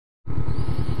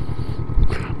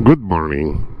Good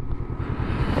morning.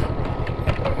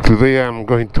 Today I'm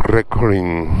going to record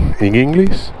in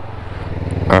English,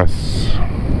 as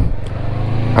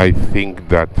I think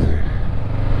that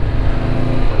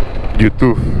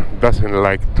YouTube doesn't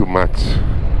like too much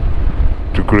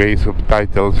to create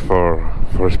subtitles for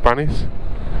Spanish.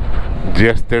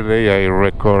 Yesterday I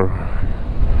record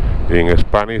in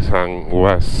Spanish and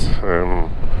was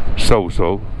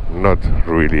so not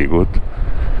really good.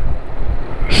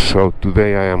 So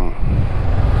today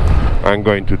I'm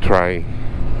going to try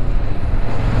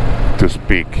to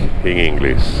speak in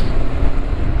English.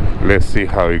 Let's see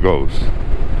how it goes.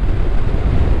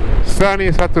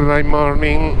 Sunny Saturday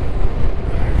morning.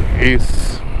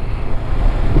 Is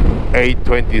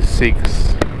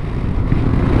 8:26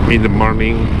 in the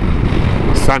morning.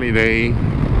 Sunny day.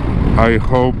 I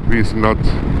hope it's not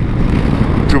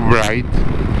too bright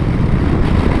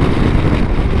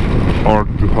or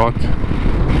too hot,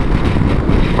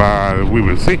 but we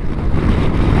will see.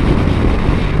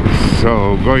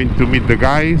 So going to meet the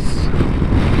guys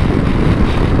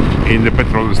in the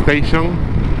petrol station,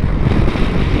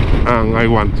 and I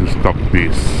want to stop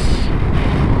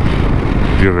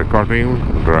the recording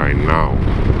right now.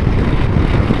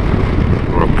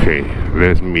 Okay,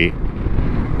 let me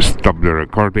stop the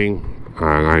recording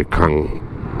and I can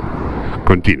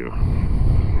continue.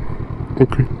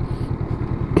 Okay.